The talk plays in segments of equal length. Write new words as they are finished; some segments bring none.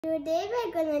Today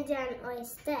we're gonna draw an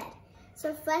oyster.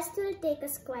 So first we'll take a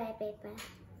square paper.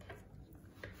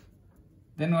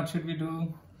 Then what should we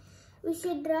do? We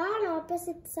should draw an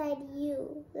opposite side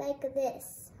U, like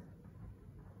this.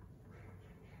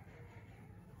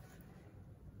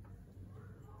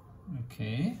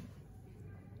 Okay.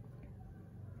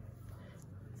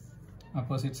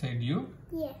 Opposite side U?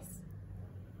 Yes.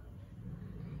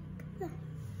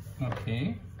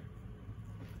 Okay.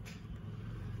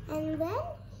 And then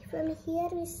from here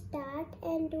we start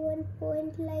and do one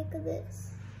point like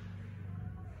this.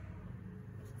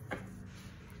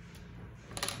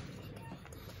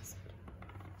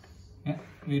 Yeah,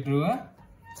 we drew a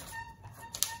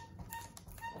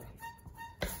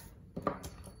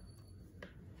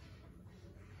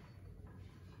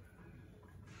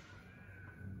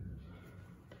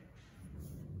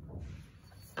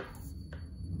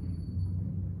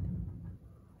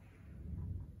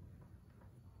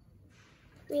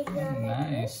We draw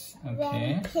nice. like this.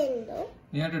 Okay. Then kindle.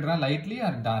 You have to draw lightly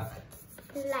or dark?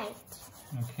 Light.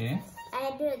 Okay.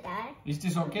 I do that. Is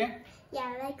this okay?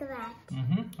 Yeah, like that.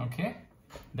 Okay.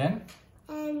 Then?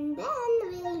 And then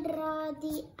we'll draw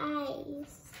the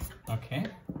eyes. Okay.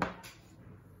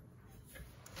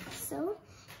 So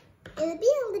it'll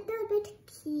be a little bit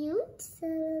cute. So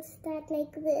we'll start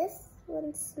like this.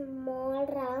 One small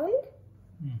round.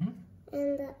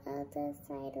 And the other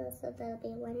side also there'll be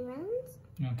one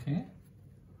round. Okay.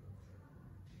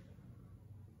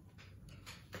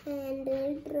 And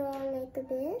we'll draw like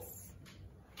this.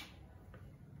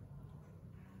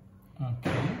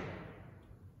 Okay.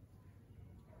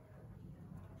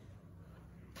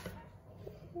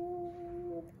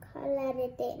 Color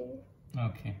it in.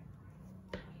 Okay.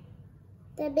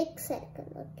 The big circle,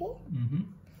 okay?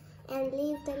 And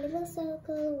leave the little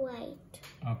circle white.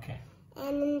 Okay.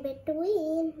 And in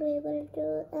between, we will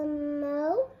do a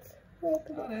mouth like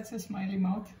this. Oh, that's a smiley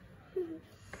mouth.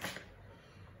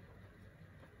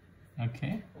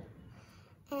 Okay.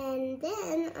 And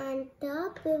then on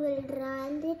top, we will draw a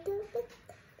little bit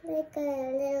like a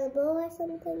little bow or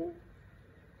something.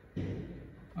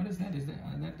 What is that?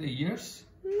 Are that the ears?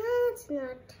 No, it's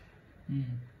not.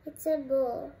 It's a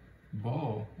bow.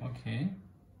 Bow. Okay.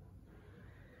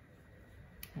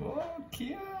 Oh,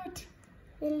 cute.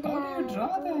 We'll How do you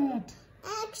draw that?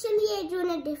 Actually, I drew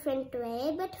in a different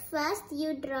way. But first,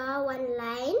 you draw one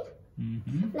line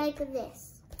like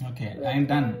this. Okay, I am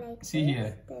done. Like See this,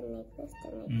 here. Then like this,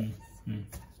 then like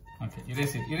this. Okay,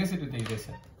 erase it. Erase it with the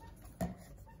eraser.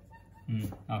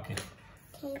 Okay.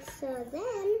 Okay, so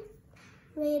then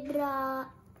we draw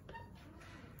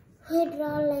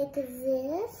like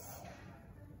this.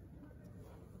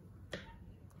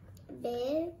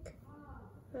 Big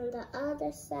on the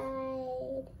other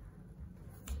side.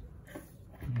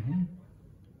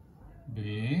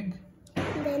 Big.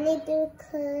 Then we do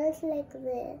curls like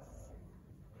this.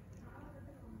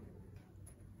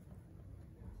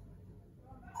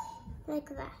 Like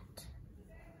that.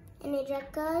 And we draw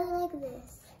curls like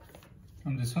this.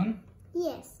 From this one?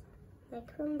 Yes,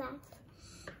 like from that.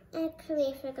 Actually,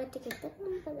 I forgot to get the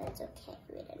bump, but that's okay.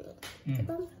 We don't need the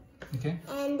bump. Okay.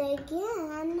 And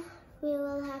again, we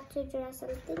will have to draw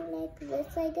something like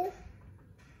this, I guess.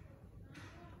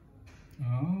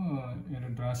 Oh, you have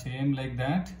to draw same like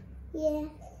that? Yes.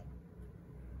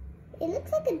 It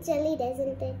looks like a jelly,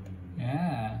 doesn't it?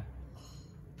 Yeah.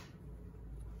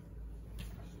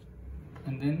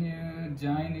 And then you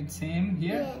join it same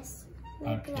here? Yes.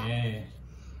 Like Okay.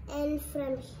 that. And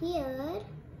from here,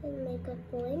 we'll make a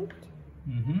point.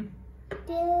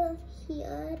 Till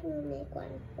here, we'll make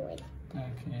one point.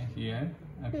 Okay, here.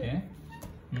 Okay.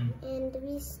 And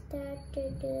we start to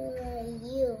do a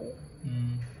U.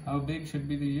 How big should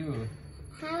be the U?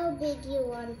 How big you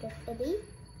want it to be?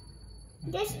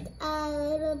 Just a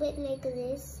little bit like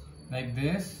this. Like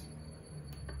this?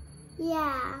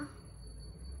 Yeah.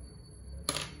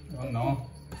 Oh no,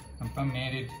 Papa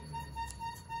made it.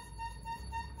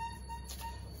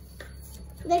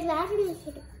 Like that one you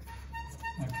should.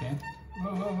 Okay.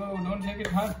 Whoa, whoa, whoa, don't take it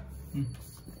hard.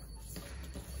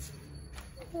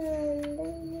 And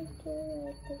then you do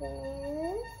like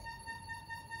this.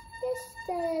 Just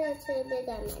a little bit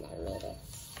on it, I made it.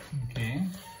 Okay.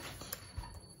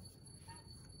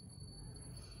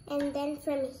 And then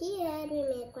from here, we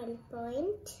make one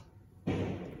point.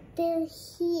 Till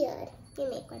here, we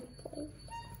make one point.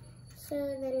 So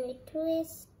then we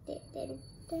twist it and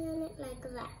turn it like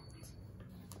that.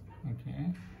 Okay.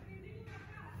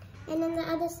 And on the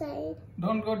other side.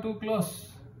 Don't go too close.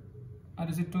 Or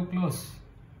is it too close?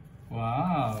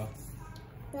 Wow.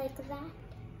 Like that.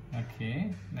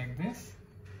 Okay. Like this?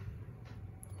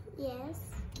 Yes.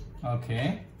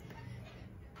 Okay.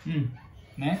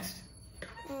 Next.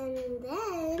 And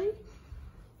then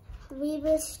we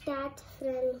will start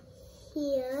from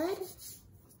here.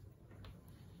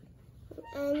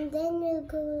 And then we'll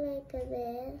go like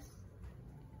this.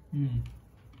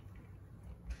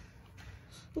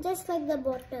 Just like the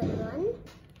bottom one,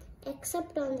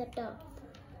 except on the top.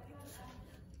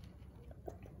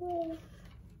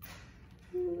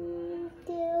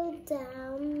 Till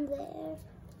down there.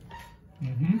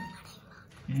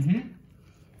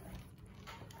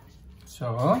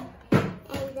 So.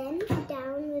 And then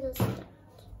down we'll start.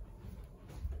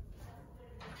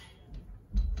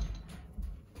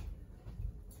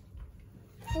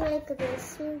 Like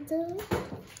this we'll do.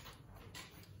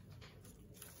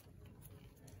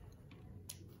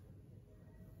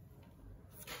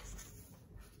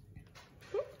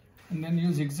 And then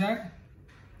you zigzag?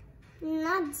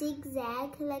 Not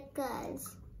zigzag, like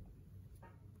us.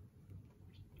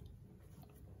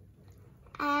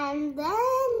 And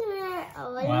then we're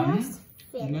almost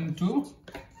finished. And then 2?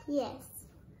 Yes.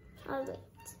 All right.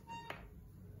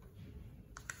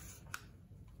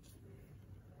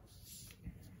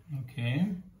 Okay.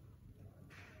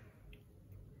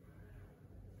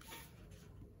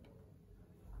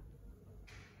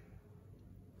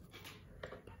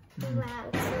 Wow.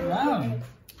 So Wow. good.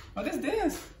 What is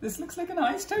this? This looks like an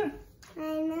oyster.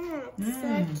 I know. It's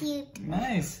so cute.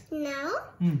 Nice. Now,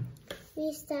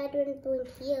 we start one point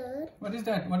here. What is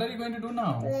that? What are you going to do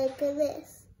now? Like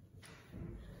this.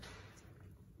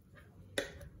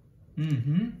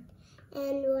 And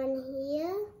one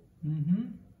here.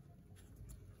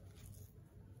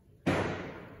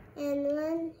 And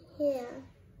one here.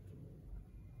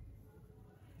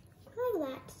 Like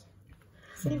that.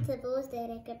 Since it was there,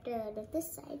 I kept it out of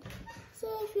this side. So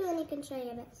if you want, you can try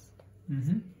your best.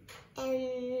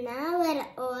 And now we're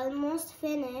almost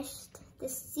finished. The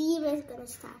C is gonna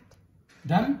start.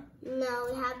 Done? Now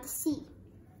we have the C.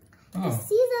 Oh. The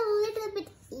C is a little bit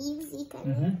easy,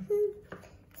 kind of.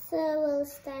 So we'll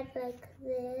start like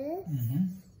this.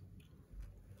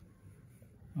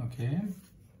 Okay.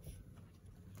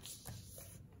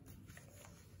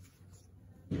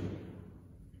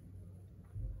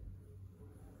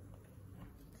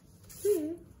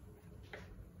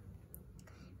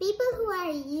 People who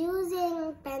are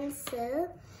using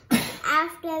pencil,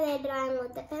 after they're drawing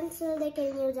with the pencil, they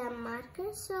can use a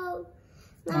marker. So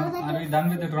now that are we done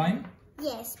with the drawing?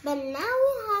 Yes, but now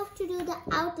we have to do the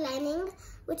outlining,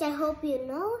 which I hope you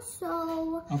know.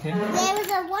 So Okay. there is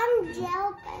a one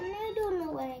gel pen. I don't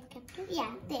know where I kept it.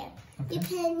 Yeah, there. Okay. You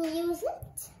can use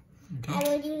it. Okay. I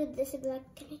will use this black.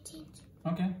 Can I change?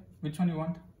 Okay. Which one you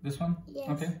want? This one? Yes.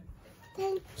 Okay.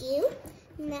 Thank you.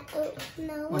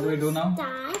 Now What do we do now?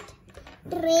 Start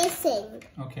tracing.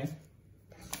 Okay.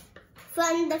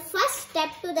 From the first step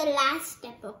to the last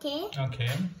step, okay? Okay.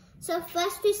 So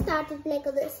first we started like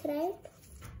this, right?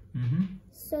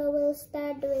 So we'll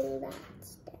start doing that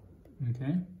step.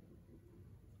 Okay.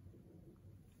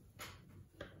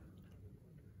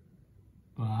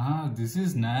 Wow, this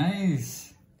is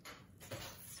nice.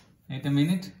 Wait a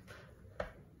minute.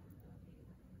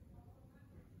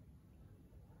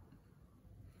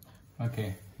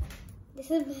 Okay. This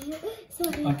is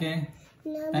sorry. Okay.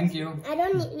 No, Thank you.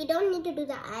 We don't need to do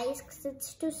the eyes because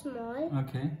it's too small.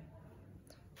 Okay.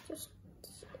 Just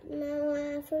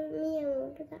now for me, I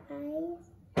will do the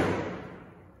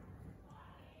eyes.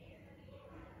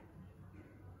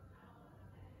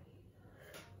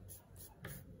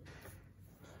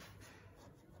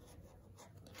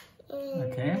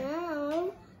 And Okay.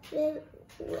 now wait.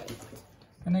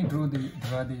 Can I draw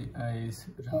the eyes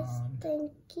Yes, around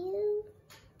thank you.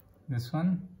 this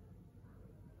one?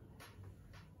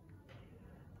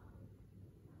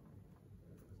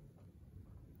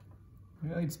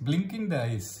 Yeah, it's blinking the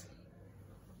eyes.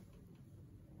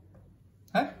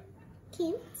 Huh?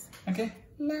 Cute. Okay.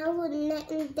 Now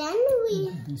then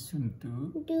we This one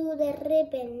too. do the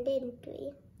ribbon, didn't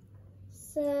we?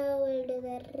 So we'll do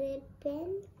the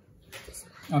ribbon.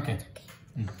 Okay.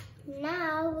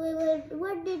 Now we will.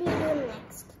 What did we do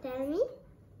next? Tell me.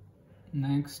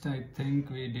 Next, I think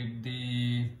we did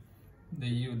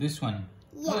this one.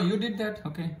 Yeah. Oh, you did that.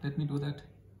 Okay, let me do that.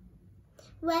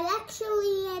 Well,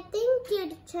 actually, I think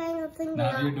you're trying a thing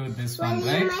Now wrong. you do this well, one,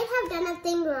 you right? might have done a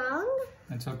thing wrong.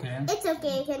 That's okay. It's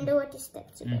okay. You can do what you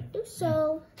steps you can do.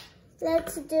 So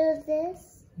let's do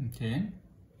this. Okay.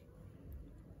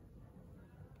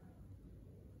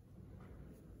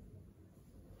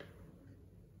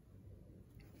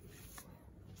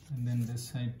 And then this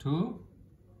side too.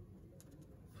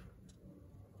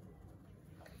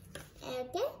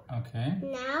 Okay. Okay.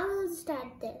 Now we'll start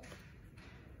this.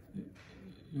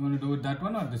 You want to do that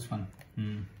one or this one?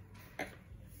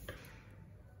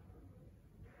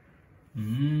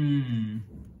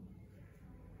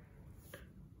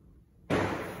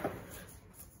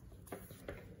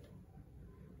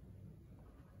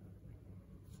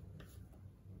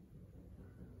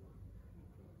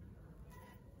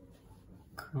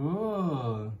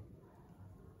 Cool.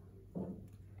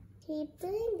 Keep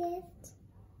doing it.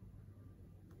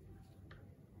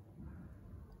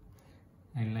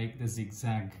 I like the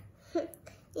zigzag.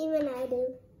 Even I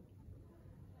do.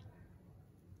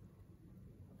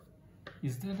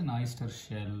 Is that an oyster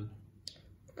shell?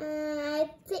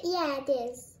 Yeah, it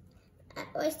is.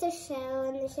 Oyster shell,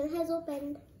 and the shell has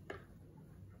opened.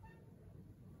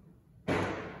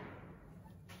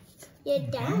 You're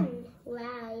done.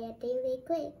 Wow, you're really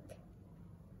quick.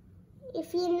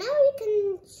 If you know, you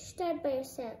can start by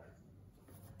yourself.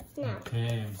 Now,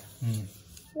 Okay.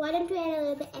 why don't we add a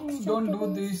little bit extra? Don't to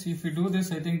do this. If you do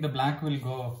this, I think the black will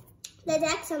go. Let's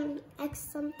add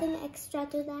something extra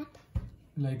to that.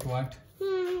 Like what?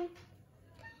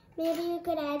 Maybe we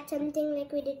could add something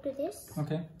like we did to this.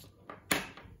 Okay.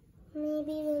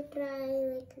 Maybe we'll try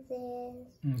like this.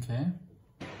 Okay.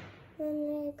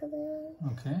 And like this.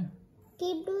 Okay.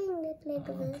 Keep doing it like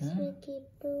this. Okay. We keep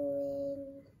doing.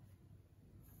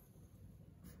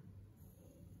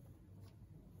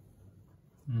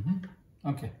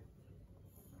 Okay.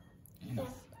 Yeah.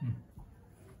 Enough.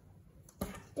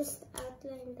 Just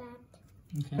outline that.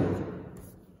 Okay.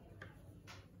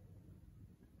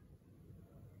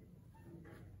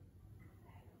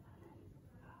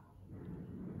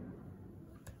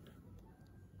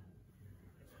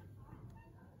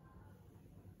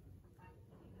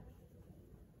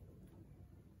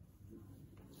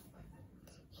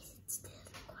 Is it still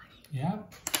recording? Yeah.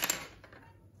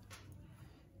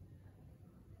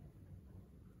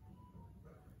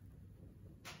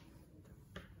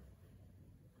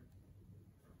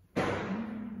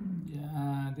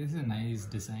 Yeah, this is a nice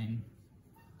design.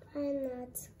 I know,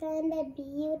 it's kind of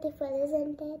beautiful,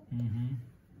 isn't it?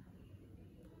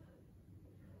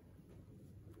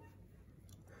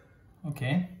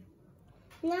 Okay.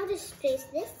 Now just trace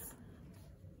this.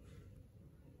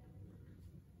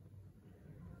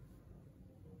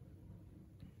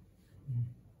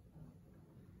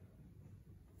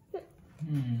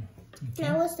 Okay.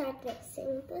 Now we'll start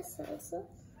tracing this also.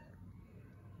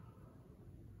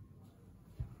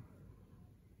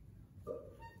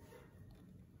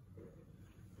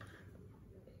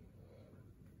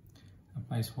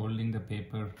 Appa is holding the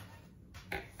paper,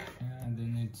 and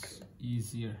then it's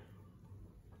easier.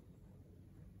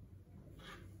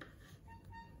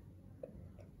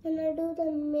 And I'll do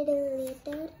the middle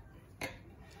later.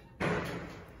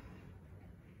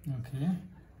 Okay.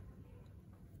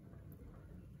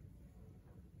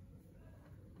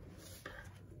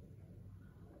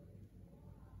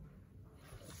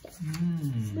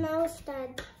 Now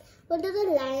start. We'll do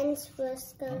the lines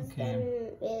first, because Okay.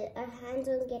 then our hands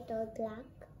will get all black.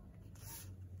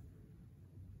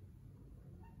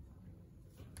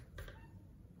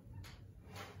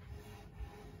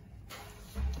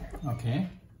 Okay.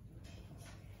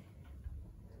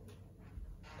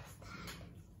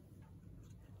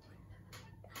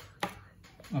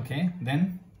 Okay,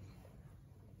 then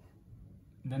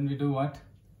we do what?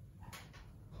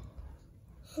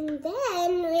 And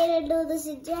then we'll do this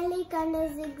jelly kind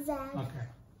of zigzag. Okay.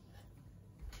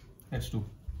 Let's do.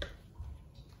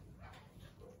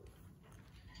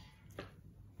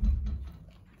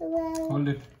 Well, Hold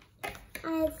it.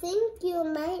 I think you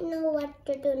might know what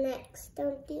to do next,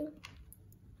 don't you?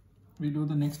 We do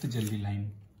the next jelly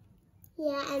line.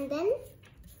 Yeah, and then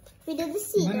we do the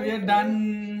seed. Then we are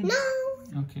done. No!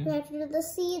 Okay. We have to do the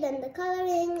seed and the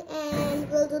coloring, and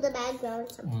we'll do the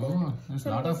background something. Oh, there's a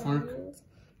lot of work.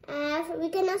 We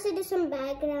can also do some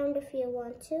background if you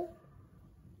want to.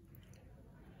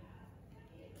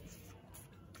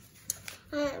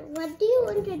 What do you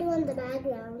want to do on the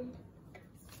background?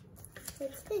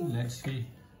 Let's think. Let's see.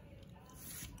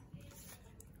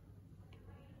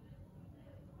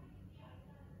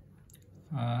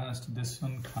 First, this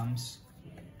one comes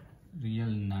real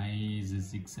nice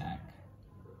zigzag.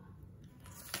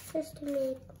 Just to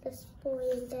make this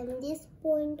point and this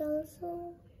point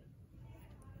also.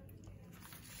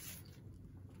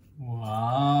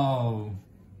 Wow.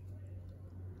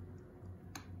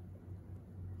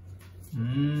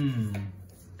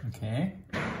 Okay.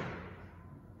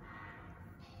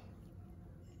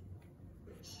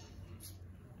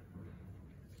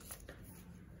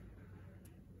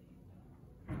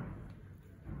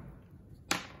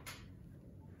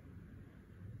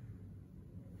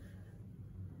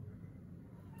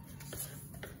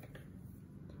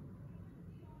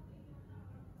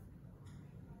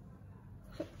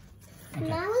 Okay.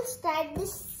 Now we'll start the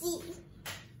C.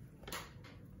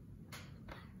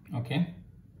 Okay.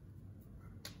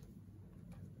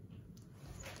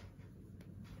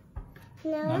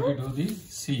 Now we do the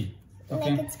C.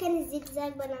 Okay. Like it's kind of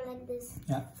zigzag, but not like this.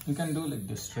 Yeah, you can do like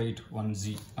this straight one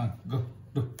Z. Go,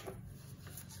 do.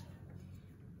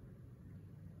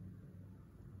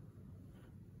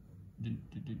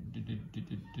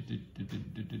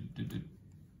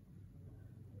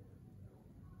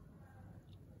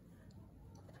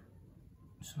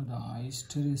 So the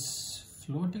oyster is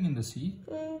floating in the sea?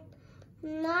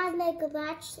 Not like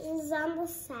that. She's on the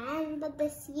sand, but the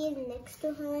sea is next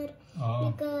to her.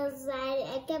 Oh. Because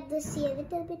I kept the sea a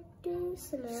little bit too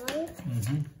small.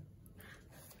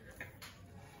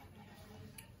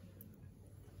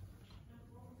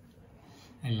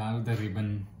 I love the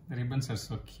ribbon. The ribbons are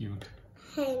so cute.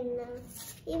 I know.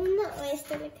 Even the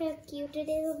oyster, look how cute it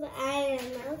is, but I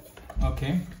don't know.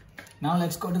 Okay. Now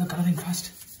let's go to the coloring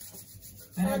first.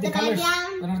 Where are the colors?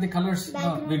 background. Where are the colors?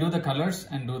 Background. No, we do the colors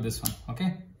and do this one.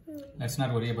 Okay? Let's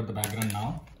not worry about the background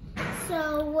now.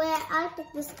 So I'll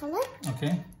take this color.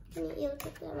 Okay. And you'll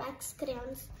take the wax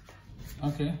crayons.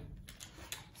 Okay.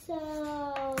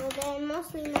 So there are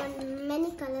mostly not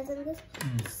many colors in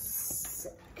this.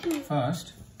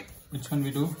 First, which one we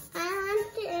do? I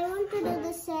want to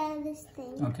do this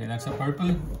thing. Okay, that's a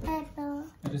purple. Purple.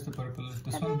 What is the purple?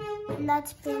 This one?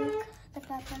 That's pink. The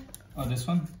purple. Oh, this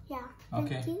one? Yeah.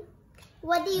 Okay. Thank you.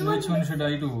 What do you want? Which one should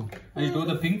I do? I do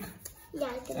the pink? Yeah.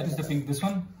 That is the pink. This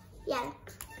one? Yeah.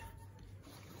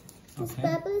 This Okay.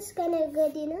 purple is kind of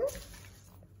good, you know.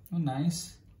 Oh,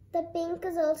 nice. The pink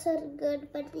is also good,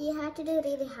 but you have to do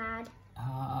really hard.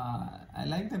 I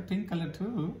like the pink color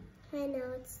too. I know,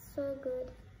 it's so good.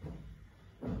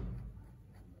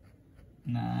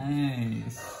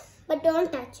 Nice. But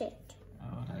don't touch it.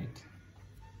 All right.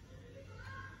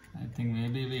 I think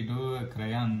maybe we do a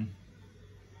crayon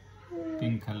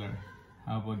pink color.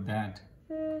 How about that?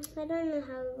 I don't know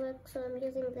how it works, so I'm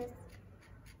using this.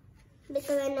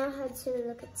 Because I know how to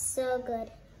look. It's so good.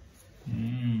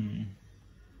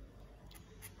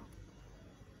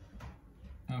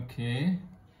 Okay.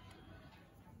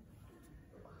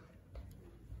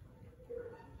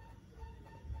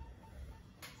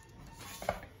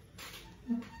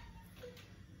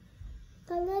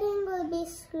 Coloring will be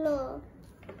slow.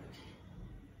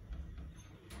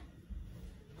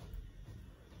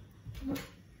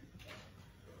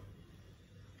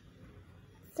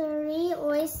 Three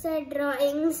oyster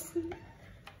drawings.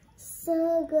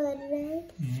 So good,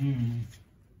 right?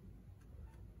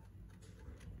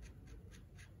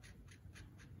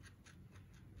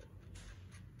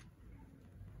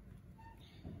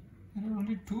 There are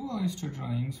only two oyster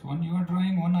drawings. One you are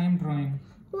drawing, one I am drawing.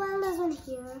 Well, there's one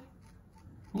here.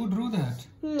 Who drew that?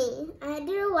 Me. I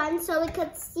drew one so we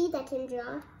could see that in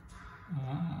draw.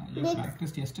 You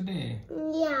practiced yesterday.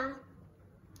 Yeah.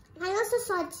 I also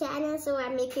saw a channel, so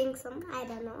I'm making some, I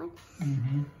don't know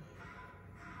what.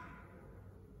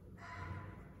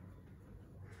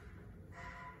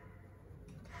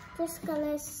 Just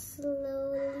color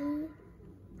slowly.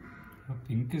 Oh,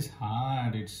 pink is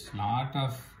hard. It's lot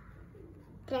of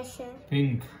Pressure.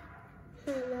 pink.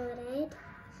 I know, right?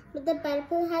 But the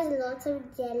purple has lots of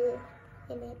gel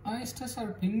in it. Oysters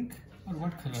are pink or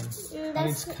what color? That's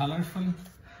It's colorful.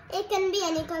 It can be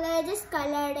any color. I just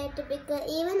colored it because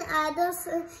even others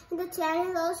in the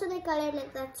channel also they colored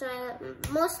like that. So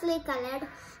I mostly colored,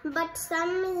 but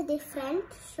some is different.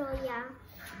 So yeah,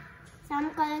 some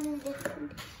colors is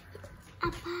different.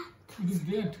 Appa, What is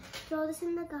that? throw this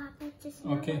in the garbage. It's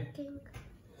Okay. not working.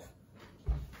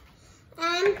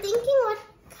 I'm thinking what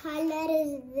color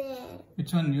is there.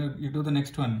 Which one? You do the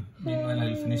next one. Meanwhile,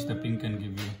 I'll finish the pink and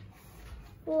give you.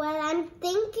 Well, I'm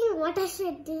thinking what I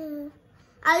should do.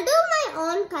 I'll do my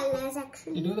own colors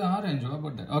actually. You do the orange. What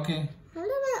about that? Okay. I'll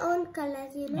do my own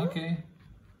colors, you know. Okay.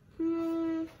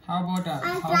 I'll How try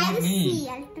about to me? see.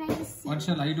 I'll try to see. What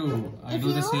shall I do? I If do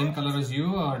the you same want- color as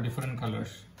you or different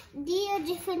colors? These are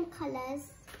different colors.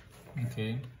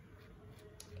 Okay.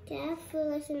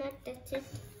 Careful, I should not touch it.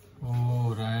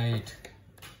 Oh, right.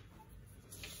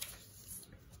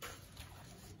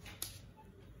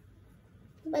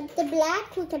 But the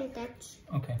black we can touch.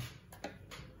 Okay.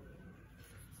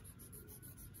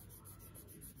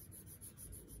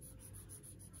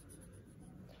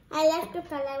 I like to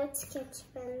color with sketch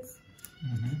pens.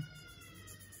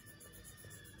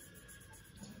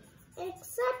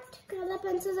 Except color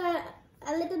pencils are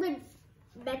a little bit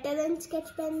better than sketch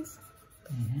pens.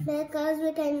 Because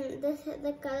we can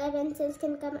the color pencils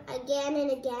can come again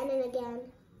and again and again.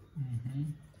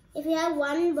 If you have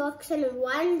one box and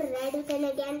one red, you can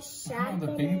again Oh, sharpen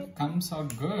the it. pink comes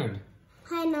out good.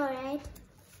 I know, right?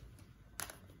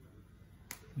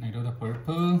 Can I do the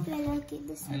purple? Well, I'll keep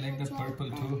this I like the gel purple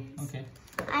too. pens. Okay.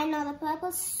 I know, the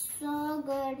purple's so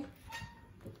good.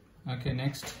 Okay,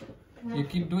 next. You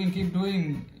keep doing, keep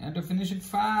doing. You have to finish it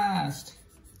fast.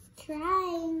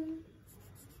 Trying.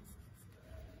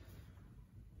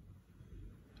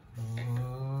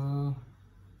 Oh.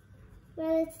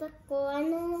 Well, it's the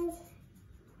corners.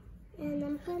 And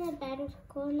I'm kind of bad with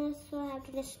corners, so I have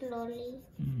to just slowly.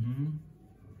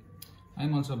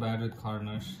 I'm also bad with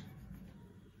corners.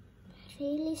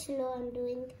 Really slow I'm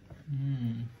doing.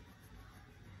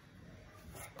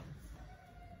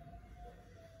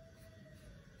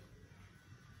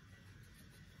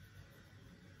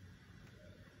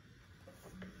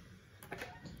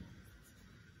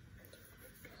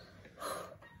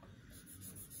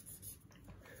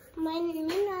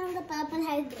 Meanwhile, the purple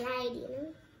has dried, you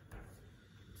know.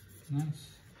 Nice.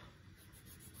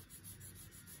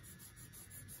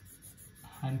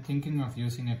 I'm thinking of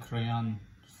using a crayon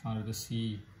for the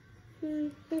sea.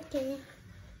 Okay.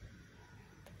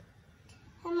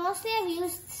 I mostly have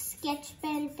used sketch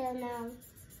pen till now.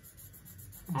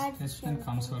 Sketch pen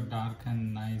comes so dark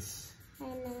and nice. I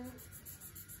know.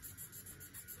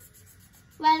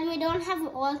 Well, we don't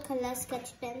have all color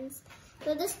sketch pens.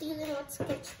 We're just using what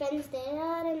sketch pens there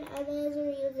are, and others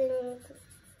are using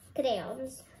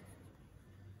crayons.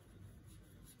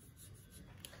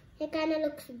 It kind of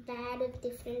looks bad with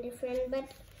different,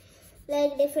 but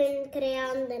like different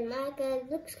crayons and markers.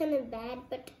 It looks kind of bad,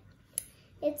 but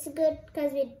it's good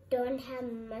because we don't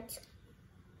have much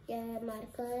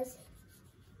markers.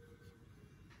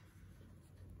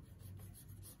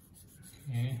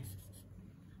 Okay.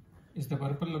 Is the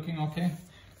purple looking okay?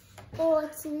 Oh,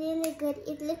 it's really good.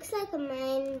 It looks like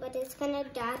mine, but it's kind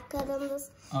of darker than this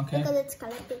because it's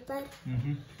color paper.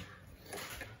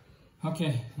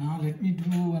 Okay, now let me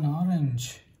do an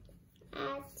orange.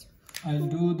 I'll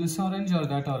do this orange or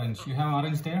that orange. You have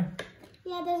orange there?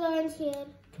 Yeah, there's orange here.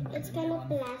 It's kind of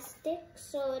plastic,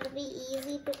 so it'll be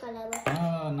easy to color with.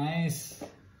 Oh, nice.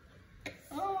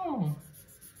 Oh.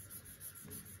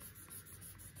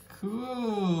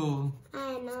 Cool.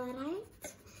 I know,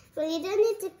 right? Well, you don't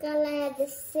need to color the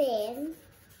same.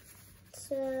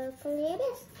 So, color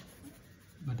this.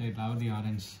 But I love the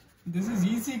orange. This is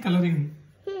easy coloring.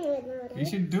 I know, right? You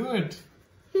should do it.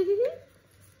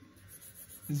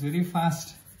 It's very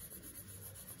fast.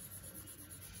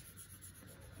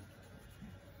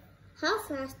 How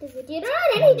fast is it? You're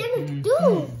already done it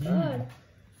too. God.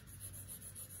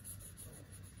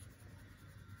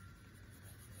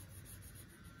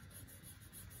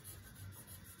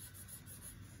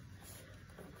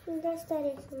 That's the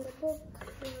rest in the book.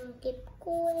 Keep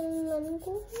going and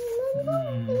going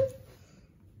and going.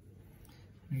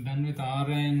 I'm done with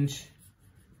orange.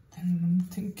 Then I'm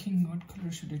thinking, what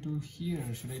color should I do here?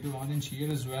 Should I do orange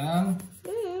here as well?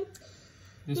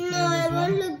 This No, place as it well?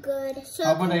 won't look good. So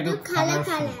How about I do color?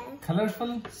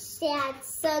 Colorful? Yeah,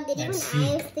 it's so good. Even Let's I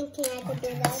see. was thinking I could do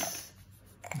that.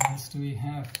 What else do we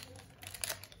have?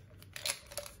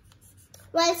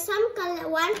 Well,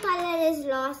 one color is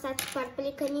lost. That's purple.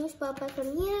 You can use purple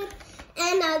from here,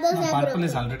 and others No, are purple broken.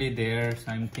 is already there,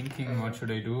 so I'm thinking, what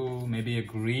should I do? Maybe a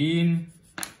green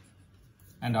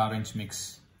and orange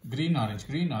mix. Green, orange,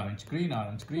 green, orange, green,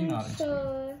 orange, green, orange.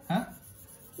 Sure. Huh?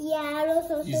 Yeah, I was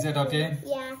also Is that okay?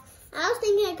 Yeah, I was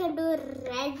thinking I could do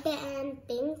red and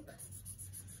pink.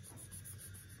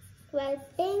 Well,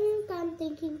 pink I'm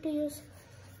thinking to use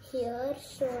here,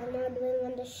 so I'm not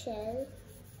doing on the shell.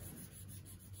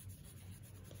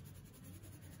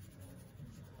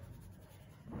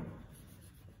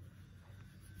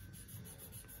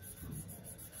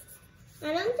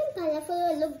 I don't think colorful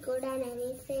will look good on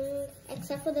anything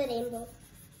except for the rainbow.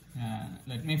 Yeah,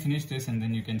 let me finish this and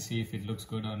then you can see if it looks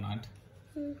good or not.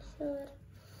 Sure.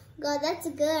 God, that's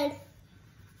good.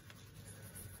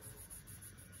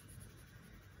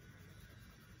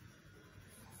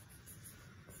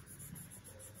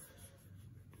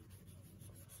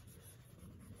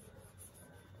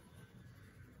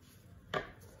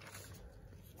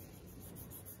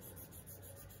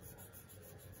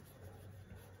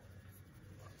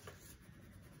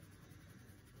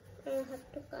 I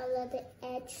have to color the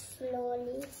edge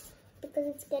slowly because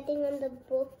it's getting on the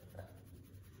book.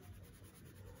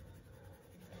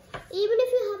 Even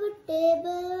if you have a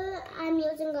table, I'm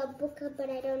using a book, but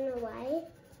I don't know why.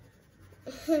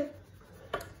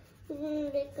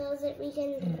 Because we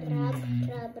can rub,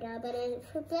 and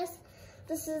for plus,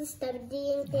 this is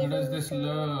studying table. How does this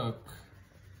look?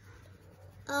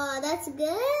 Oh, that's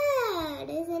good,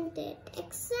 isn't it?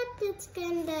 Except it's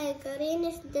kind of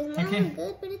greenish. It's not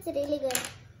good, but it's really good.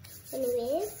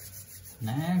 Anyways,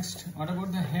 Next, what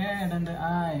about the head and the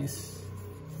eyes?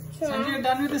 Try. So you're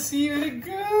done with the sea. Very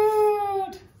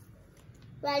good.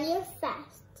 Well, you're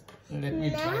fast. Let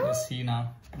me try the sea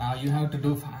now. Now you have to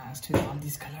do fast with all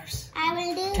these colors. I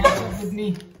will do. Catch up with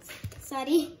me.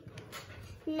 Sorry.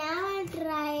 Now I'll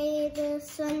try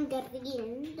this one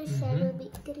green. The shell will be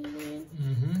green.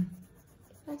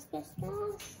 Fast, fast,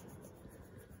 fast.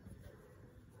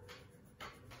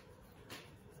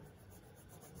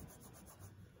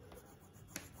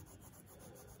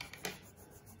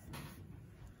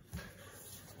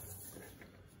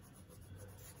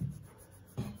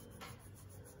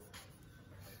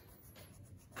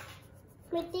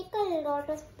 We take a lot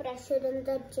of pressure in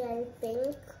the gel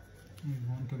pink. We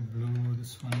want to blue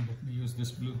this one. Let me use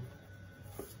this blue.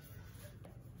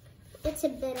 It's a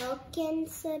broken,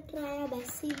 so try. I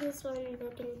see this one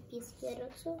broken piece here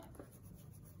also.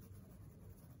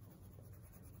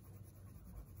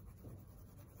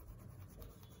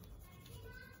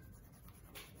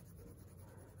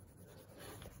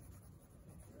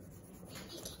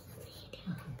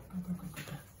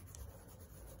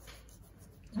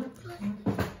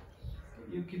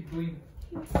 You keep going.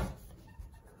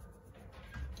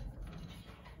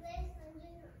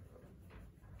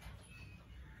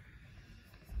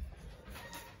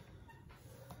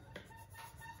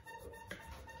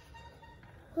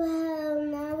 Well,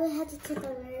 now we have to take a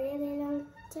really long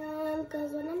time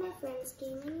because one of my friends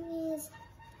came anyways.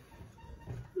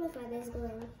 My father's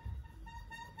going.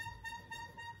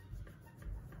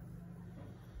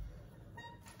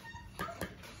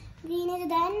 Green is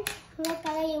done. What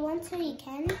color you want, so you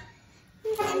can.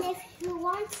 And if you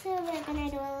want to, we're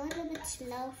gonna do a little bit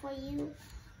slow for you,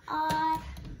 or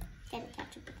you can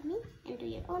catch up with me and do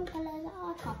your own colors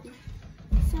or copy.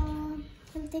 So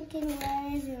I'm thinking,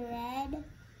 where is red?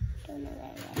 Don't know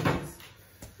where red is.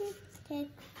 Okay.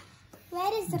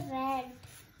 Where is the red?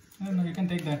 No, you can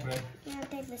take that red. Yeah,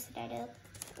 take this red up.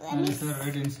 Is there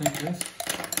red inside this?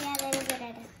 Yeah, there is a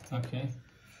red. Okay.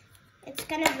 It's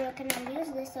kind of broken. I'll use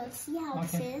this, so see how it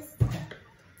says.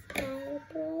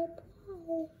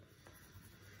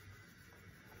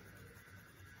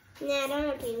 Nah, I don't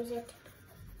have to use it.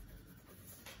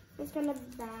 It's kind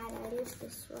of bad. I'll use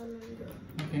this one.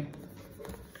 Okay.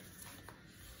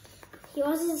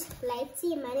 Yours is light,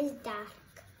 see, mine is dark.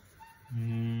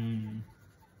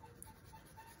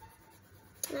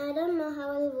 I don't know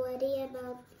how I'll worry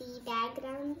about the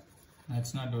background.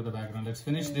 Let's not do the background. Let's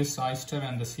finish this oyster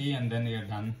and the sea and then we are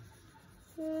done.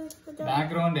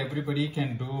 Background, everybody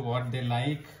can do what they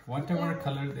like. Whatever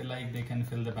color they like, they can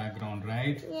fill the background,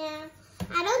 right? Yeah.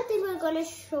 I don't think we're going to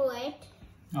show it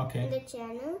in the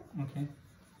channel. Okay.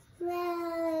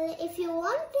 Well, if you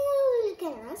want to, you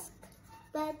can ask.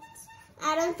 But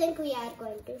I don't think we are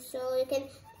going to. So you can,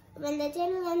 when the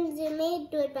channel ends, you may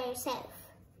do it by yourself.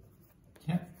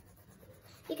 Yeah.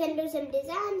 You can do some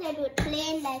designs or do it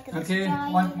plain like this. Okay,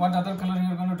 what other color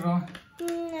you are going to draw?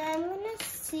 I'm going to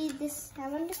see this. I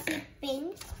want to see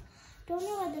pink. Don't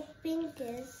know what the pink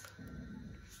is.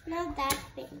 Not that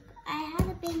pink. I have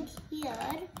a pink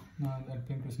here. No, that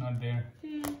pink is not there.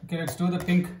 Okay, let's do the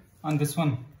pink on this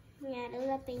one. Yeah, do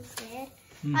the pink there.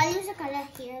 I'll use a color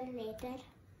here later.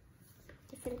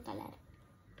 Different color.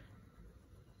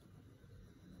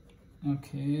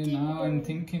 Okay, now I'm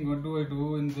thinking, what do I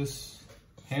do in this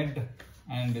head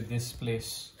and this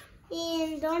place?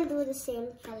 And don't do the same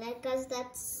color because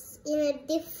that's in a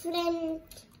different...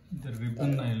 The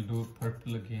ribbon I'll do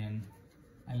purple again.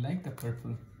 I like the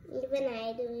purple. Even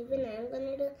I do, even I'm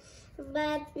gonna do,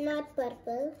 but not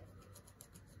purple.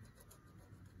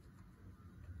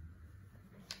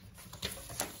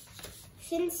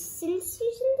 Since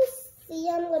using the sea,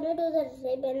 I'm gonna do the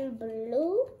ribbon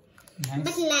blue,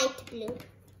 but light blue.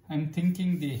 I'm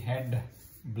thinking the head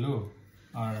blue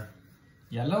or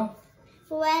yellow.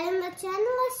 Well, in the channel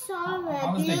I saw red.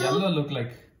 How does the yellow look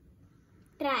like?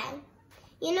 Try.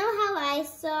 You know how I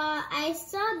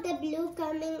saw the blue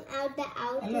coming out the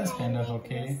outline. That's kind of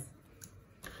okay.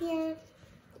 Yeah,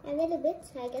 a little bit,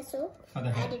 I guess so. For the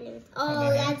head. I don't know.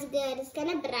 Oh, that's good. It's kind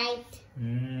of bright.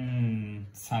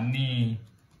 Sunny.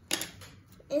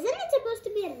 Isn't it supposed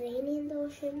to be rainy in the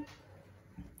ocean?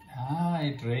 Ah,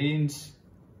 it rains.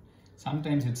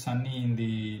 Sometimes it's sunny in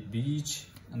the beach,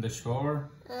 on the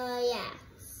shore. Yeah.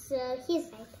 So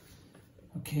he's right.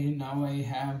 Okay, now I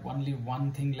have only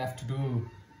one thing left to do.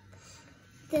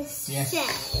 The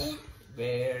shell.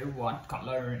 Where? What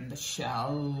color in the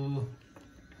shell?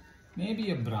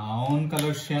 Maybe a brown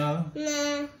color shell.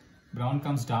 Nah. Brown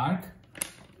comes dark.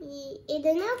 It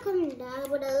does not come dark,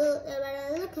 but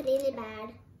it'll look really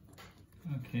bad.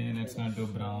 Okay, let's not do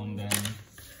brown then.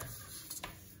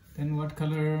 Then what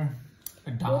color?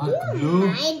 A dark Would you blue.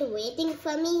 mind waiting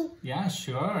for me? Yeah,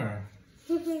 sure.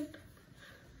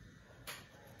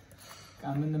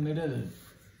 Come in the middle.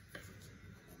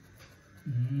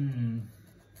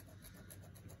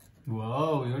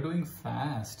 Whoa, you're doing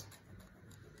fast.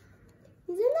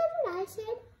 Isn't that what I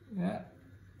said? Yeah.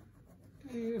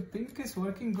 Hey, pink is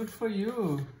working good for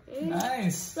you.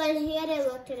 Nice. Well, here I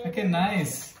worked it. Okay,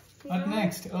 nice. What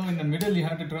next? Oh, in the middle, you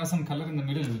have to draw some color in the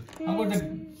middle. How about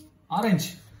the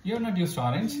orange? You have not used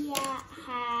orange? Yeah,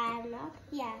 not.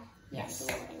 Yeah. Yes.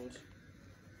 Orange.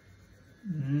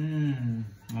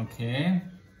 Okay.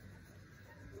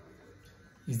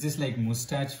 Is this like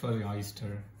mustache for the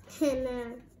oyster?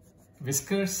 No.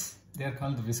 Whiskers? They are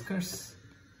called whiskers.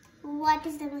 What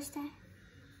is the mustache?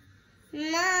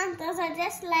 No, those are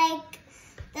just like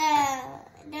the.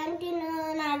 Don't you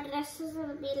know our dresses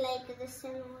will be like this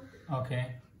and all.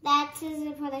 Okay. That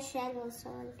is for the shell also.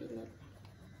 It'll be like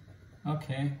that.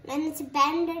 Okay. When it's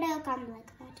bended, it'll come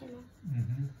like that, you know.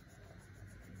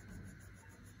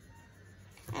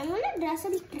 I'm gonna draw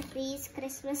some trees,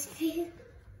 Christmas tree.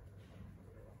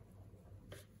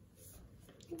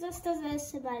 Just as a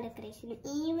small decoration.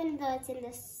 Even though it's in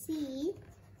the sea,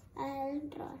 I'll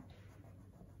draw it.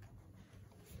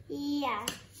 Yeah.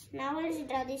 Now I'll just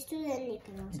draw these two, then you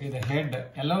can also. Okay, the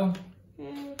head yellow.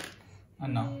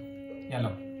 And now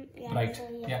yellow. Yeah, Right. so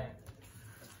Yeah.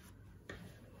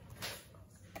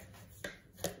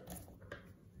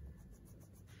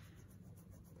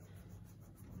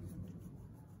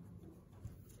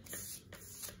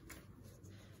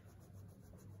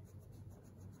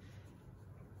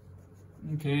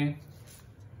 Okay.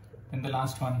 And the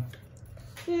last one.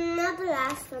 Not the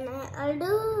last one. I'll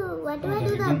do. What do I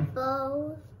do? The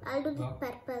bow. I'll do the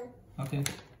purple. Okay.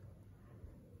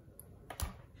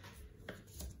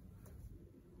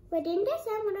 But didn't I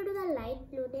say I'm gonna do the light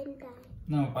blue? Didn't I?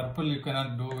 No, purple you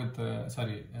cannot do with.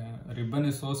 Ribbon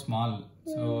is so small,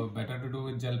 so better to do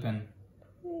with gel pen.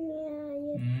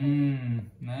 Yeah.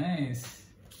 Nice.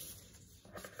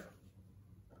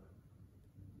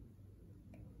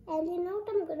 And you know what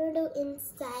I'm gonna do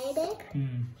inside it?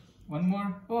 One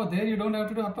more. Oh, there you don't have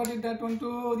to do opposite that one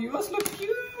too. Yours look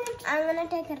cute. I'm gonna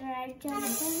take a red gel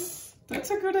pen. That's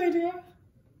a good idea.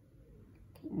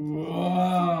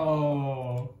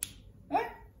 Wow.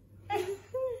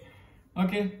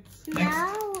 Okay. Next.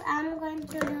 Now I'm going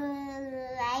to do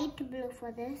light blue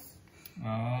for this.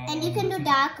 Oh, And you can do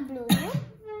dark blue, no?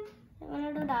 I'm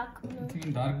gonna do dark blue.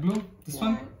 thinking dark blue. This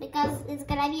one. Because it's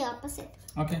gonna be opposite.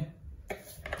 Okay.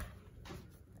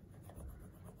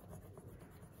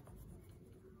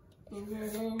 Okay,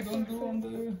 go. Don't do on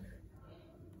the.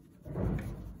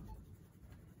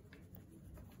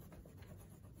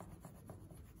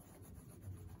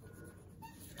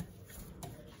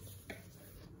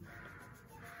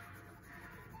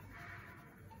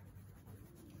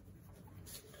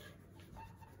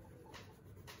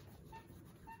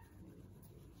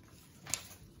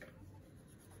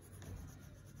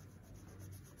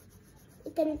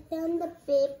 You can turn the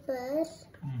paper.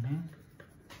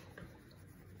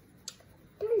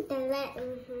 Don't tell that.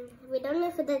 We don't know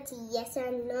if that's yes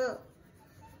or no.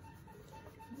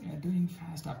 Yeah, doing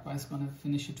fast. Appa is gonna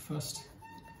finish it first.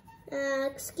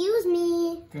 Excuse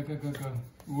me. Go, go, go, go.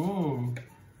 Whoa.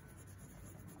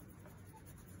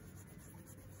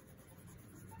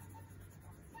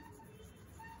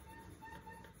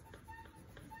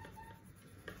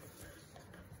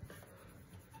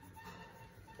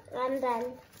 I'm done.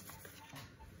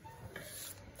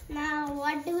 Now,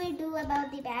 what do we do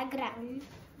about the background?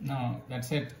 No,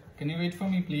 that's it. Can you wait for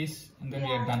me, please? And then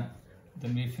we are done.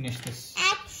 Then we finish this.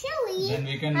 Actually, Then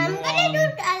we can I'm move gonna on. do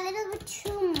a little bit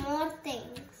two more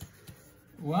things.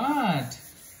 What?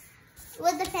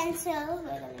 With the pencil,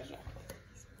 we're gonna show.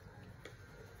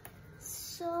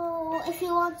 So, if you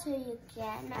want to, you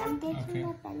can. I'm taking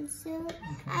the pencil.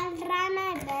 I'll try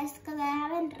my best because I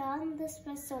haven't drawn this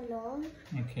for so long.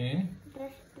 Okay.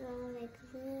 Just draw like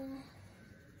this.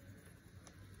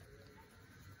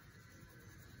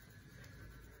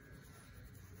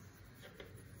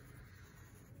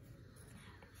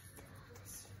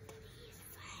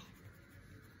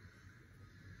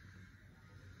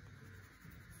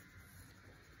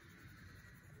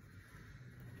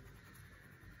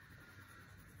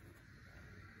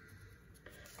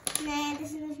 Nah,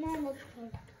 this does not look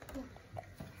good.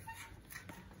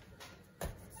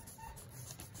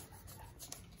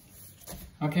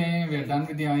 Okay, we are done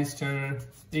with the oyster.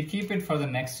 We keep it for the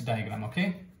next diagram,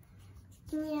 okay?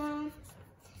 Yeah.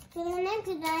 So the next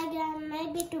diagram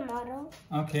might be tomorrow.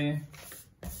 Okay.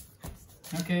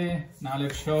 Okay, now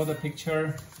let's show the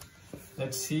picture.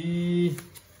 Let's see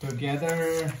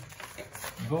together.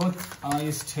 both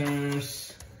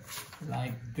oysters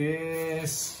like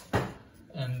this.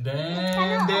 And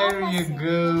then there you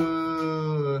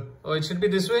go. Oh, it should be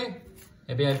this way?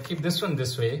 Maybe I'll keep this one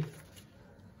this way.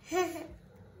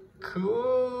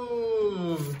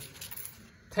 Cool.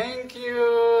 Thank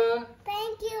you.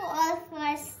 Thank you all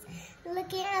for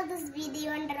looking at this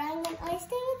video and drawing an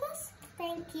oyster with us.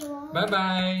 Thank you.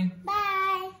 Bye-bye. Bye.